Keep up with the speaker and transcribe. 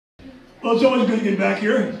Well, it's always good to get back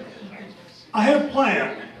here. I had a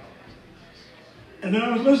plan. And then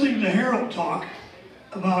I was listening to Harold talk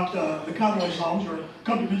about the cowboy songs or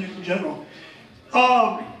country music in general.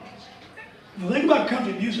 The thing about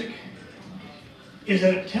country music is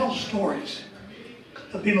that it tells stories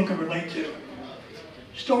that people can relate to.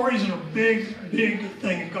 Stories are a big, big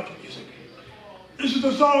thing in country music. This is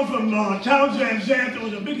a song from Townsend's that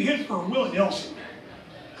was a big hit for Willie Nelson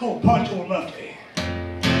called Pancho&Lefty.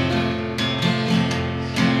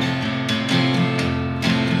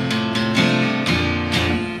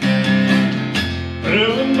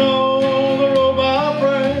 Living on the road, my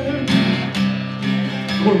friend,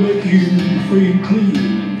 gonna make you free and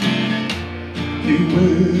clean. You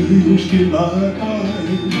wear your skin like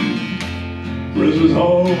iron, rest as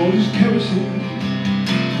hard as kerosene.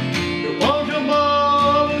 You want your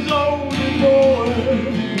mother's only boy,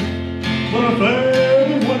 but I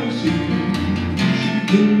found what I see. She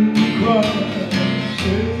didn't cry,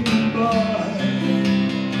 say goodbye.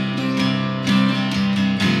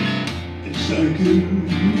 Sank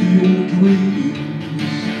into your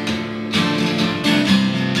dreams.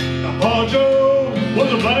 Now Pancho was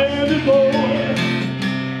a bandit boy.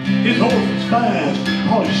 His horse was fast,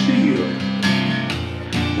 polished steel.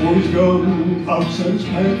 For his gun outside his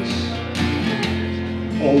pants,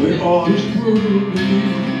 all the honest world knew.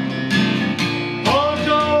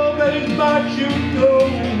 Pancho made his back shoot go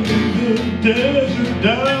in the desert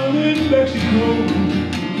down in Mexico.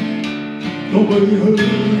 Nobody heard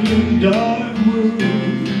his dying word,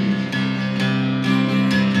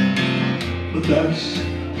 but that's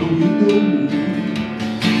the way it goes.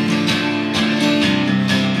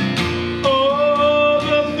 Oh,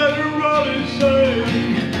 the federal say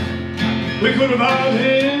we could have had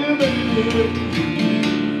him any day.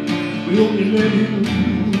 We only let him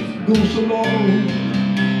go so long.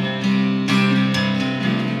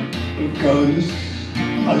 Because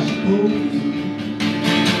I suppose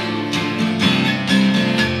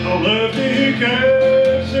Lefty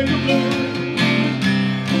can't sing the blues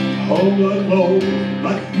all night long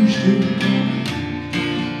like he used to.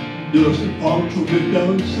 Dusty Pancho get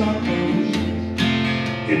down south,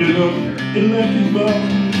 ended up in Lefty's mouth.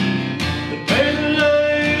 The painted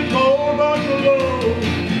name for Buffalo,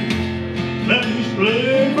 Lefty's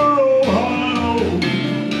playing for Ohio,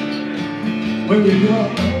 where we got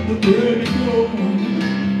the bread to go.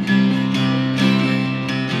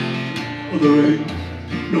 Well, there ain't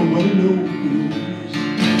nobody knows.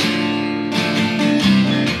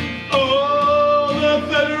 Oh, the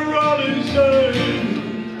federal say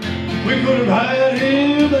we could have had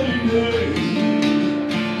him any day.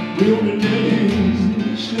 We only let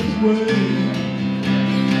him slip away.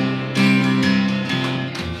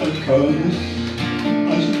 Because I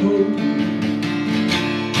suppose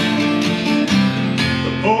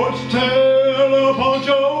the poets tell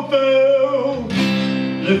Pancho fell,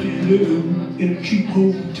 Lefty lived in a cheap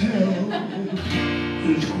hotel.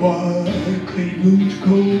 It's quiet, clean rooms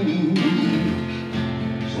cold.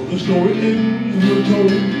 So the story ends with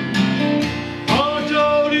told. Pancho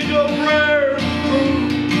did no prayers true,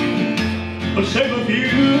 but save a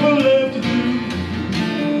few were left to do.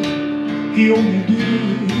 He only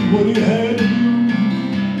did what he had to do.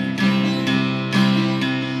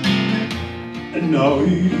 And now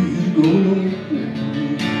he's grown old.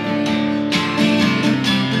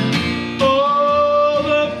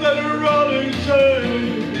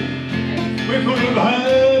 We could have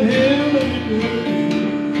had him any day.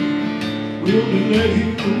 We only let him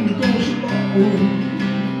go so long.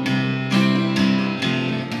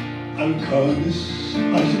 And kindness, I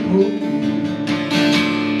suppose.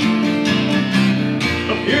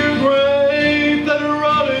 A few great that are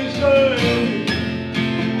running say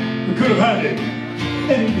we could have had him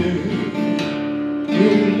any day. We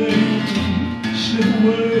only let him slip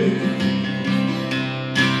away.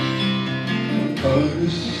 And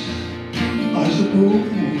kindness, I suppose.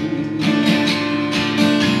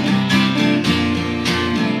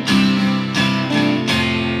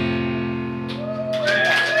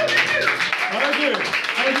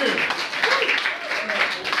 Thank you.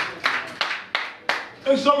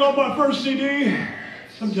 This song on my first CD.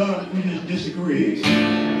 Sometimes we just disagree.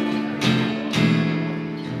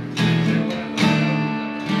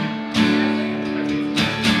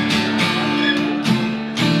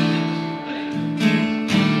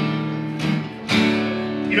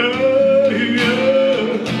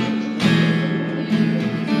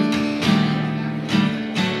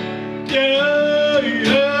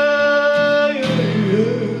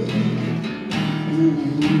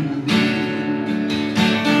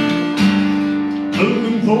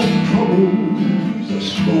 Looking for troubles,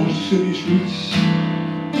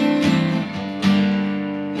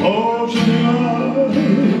 looks in the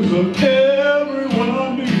eyes of everyone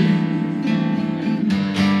I meet.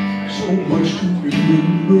 So much to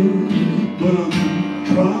remember, but I'm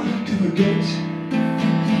trying to forget.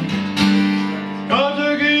 Got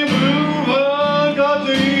to keep moving, got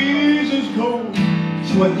to ease this cold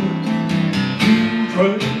sweat. Two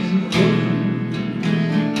trains running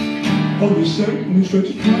on the same stretch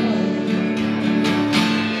of track.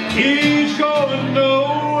 Each going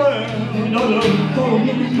nowhere, another thought of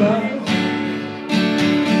looking back.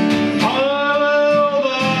 On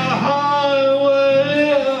the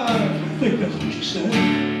highway, I think that's what you said.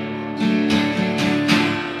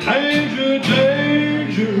 Danger,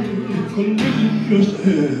 danger, collision just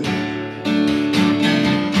ahead.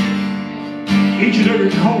 Each and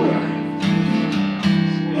every corner,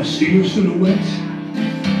 I see your silhouette.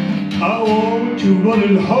 I want to run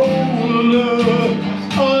and hold her.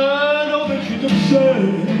 I know that she's upset.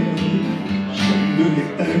 So many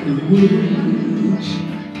angry words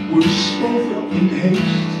were spoken in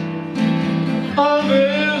haste. I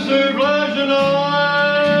miss her flashing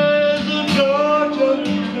eyes and touch on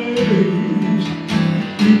her face.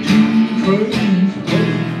 The two trains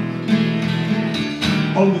running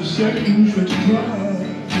on the same stretch of drive.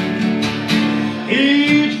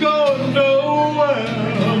 Each going nowhere,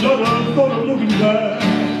 another thought of looking back.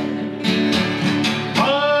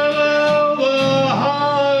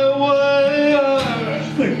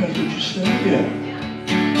 Yeah.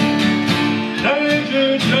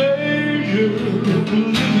 Danger, danger,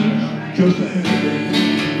 collisions just ahead.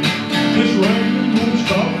 This rain won't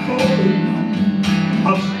stop falling.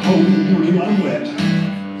 I'm so cold and I'm wet,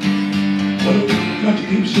 but I've got to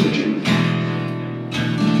keep searching.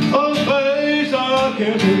 A place I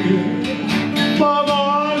can't forget. My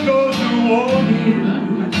mind goes to wander.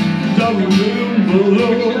 I remember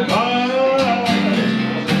the past.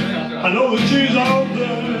 I know that she's out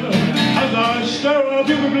there. As I stare out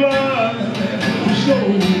through the glass. So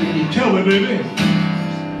tell me, baby,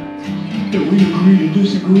 that we agree to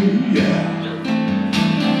disagree, yeah.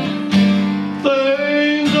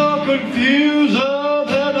 Things are confusing,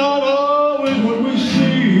 they're not always what we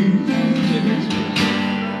see.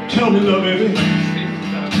 Tell me now, baby,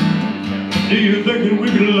 do you think that we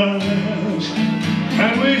can last?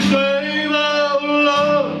 Can we save our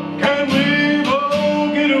love? Can we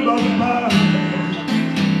forget about the past?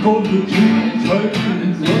 Cause the two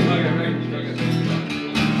trains running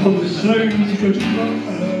on the same stretch of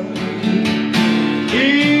drive.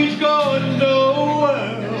 Each going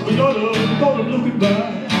nowhere, another thought of looking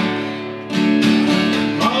back.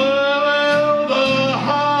 On the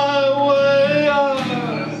highway, I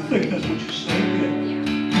think that's what you said, yeah.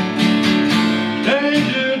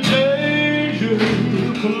 Danger, danger,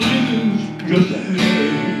 collisions just ahead.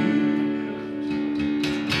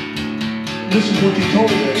 This is what you told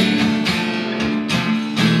me.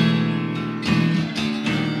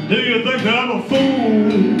 Do you think that I'm a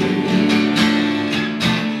fool?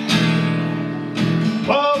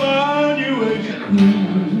 Well, man, you ain't cool.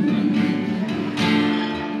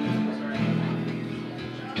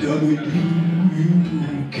 Tell me, do you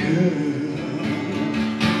care?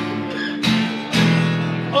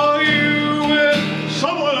 Are you with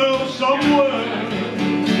someone else somewhere?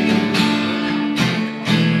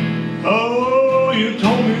 Oh, you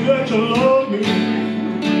told me that you love me.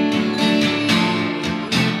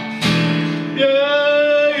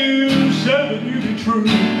 Yeah, you said that you'd be true.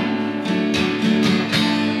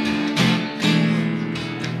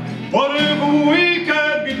 What if we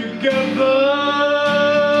can't get together?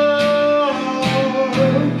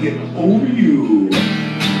 I'll get over you.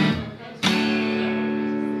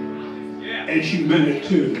 Yeah. And she meant it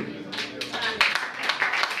too.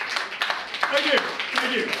 Thank you.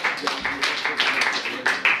 Thank you.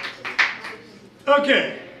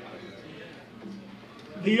 Okay,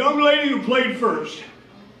 the young lady who played first,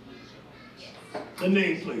 the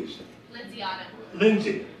name please. Lindsay Autumn.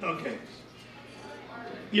 Lindsay, okay.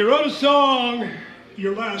 You wrote a song,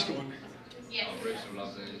 your last one. Yes.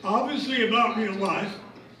 Obviously about real life.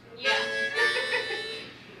 Yeah.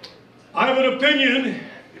 I have an opinion,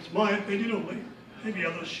 it's my opinion only, maybe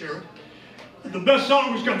others share it, that the best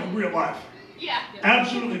songs come from real life. Yeah.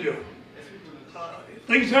 Absolutely do.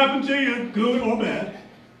 Things happen to you, good or bad,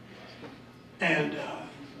 and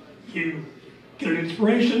you get an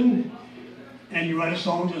inspiration, and you write a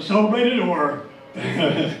song to celebrate it, or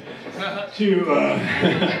to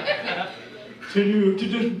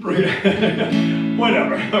just bring it,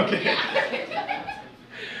 whatever. Okay.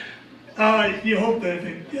 You hope that if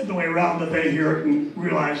it, the other way around, that they hear it and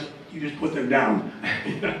realize you just put them down.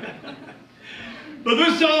 But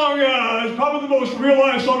this song is probably the most real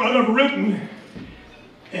life song I've ever written.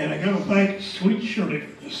 And I gotta thank Sweet Shirley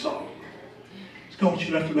for this song. It's called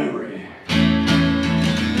She Left a Memory.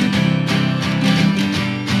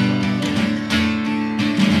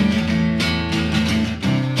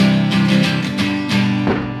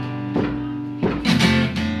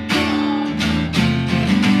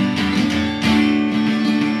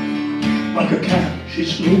 Like a cat, she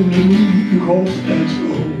slowly moved across that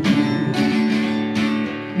road.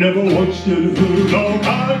 Never once did her dog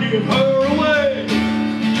I give her away.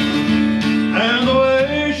 And the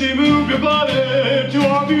way she moved her body to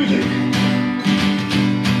our music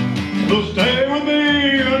will stay with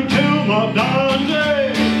me until my dying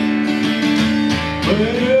day.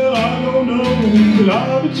 Well, I don't know, but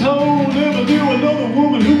I've been told never knew another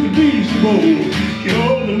woman who could be so bold. She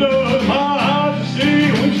opened up my eyes to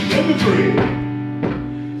see when she set me free.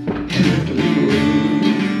 She left a memory.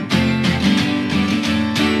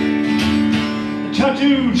 A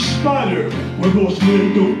tattooed spider where most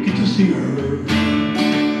men don't get to see her.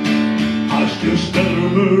 I still smell her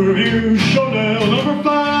perfume, showdown number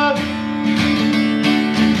 5.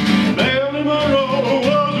 Marilyn Monroe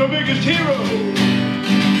was her biggest hero.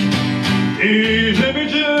 These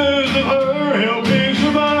images of her help me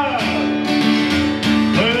survive.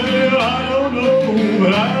 Well, I don't know,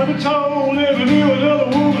 but I've been told never knew another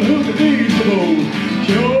woman who could be so bold.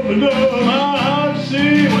 She opened up my eyes to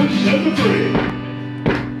see when she set me free.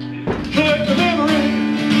 She left a memory.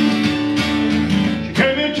 She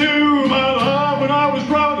came into my life when I was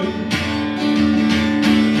drowning.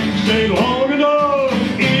 Stayed long enough to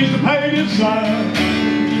ease the pain inside.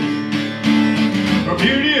 Her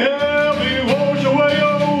beauty helped me wash away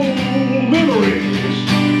old memories.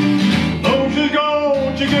 Though she's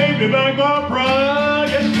gone, she gave me back my pride.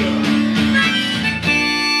 Yes, sir.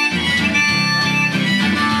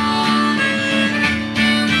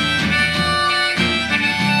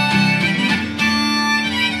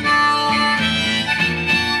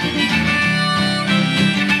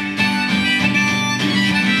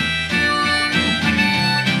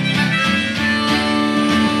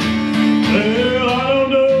 Well, I don't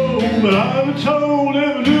know, but I've been told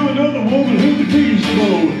never knew another woman who could be so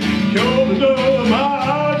bold. She opened up my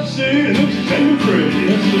eyes to see and then she set me free.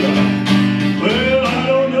 Yes, sir. Well, I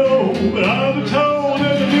don't know, but I've been told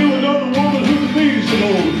never knew another woman who could be so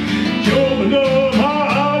bold. She opened up my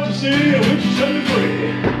eyes to see and then she set me free.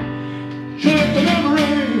 She left a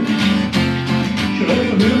memory. She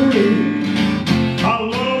left a memory. I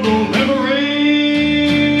love those memories.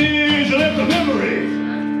 She left a memory.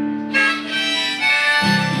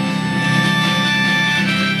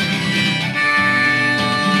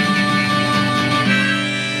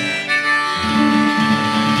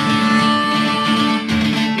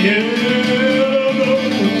 Yeah,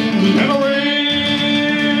 those memories,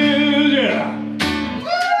 yeah.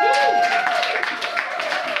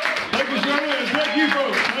 Thank you, sir, and thank you,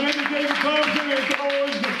 folks. My name is Thompson, and it's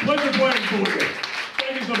always a pleasure playing for you.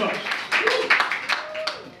 Thank you so much.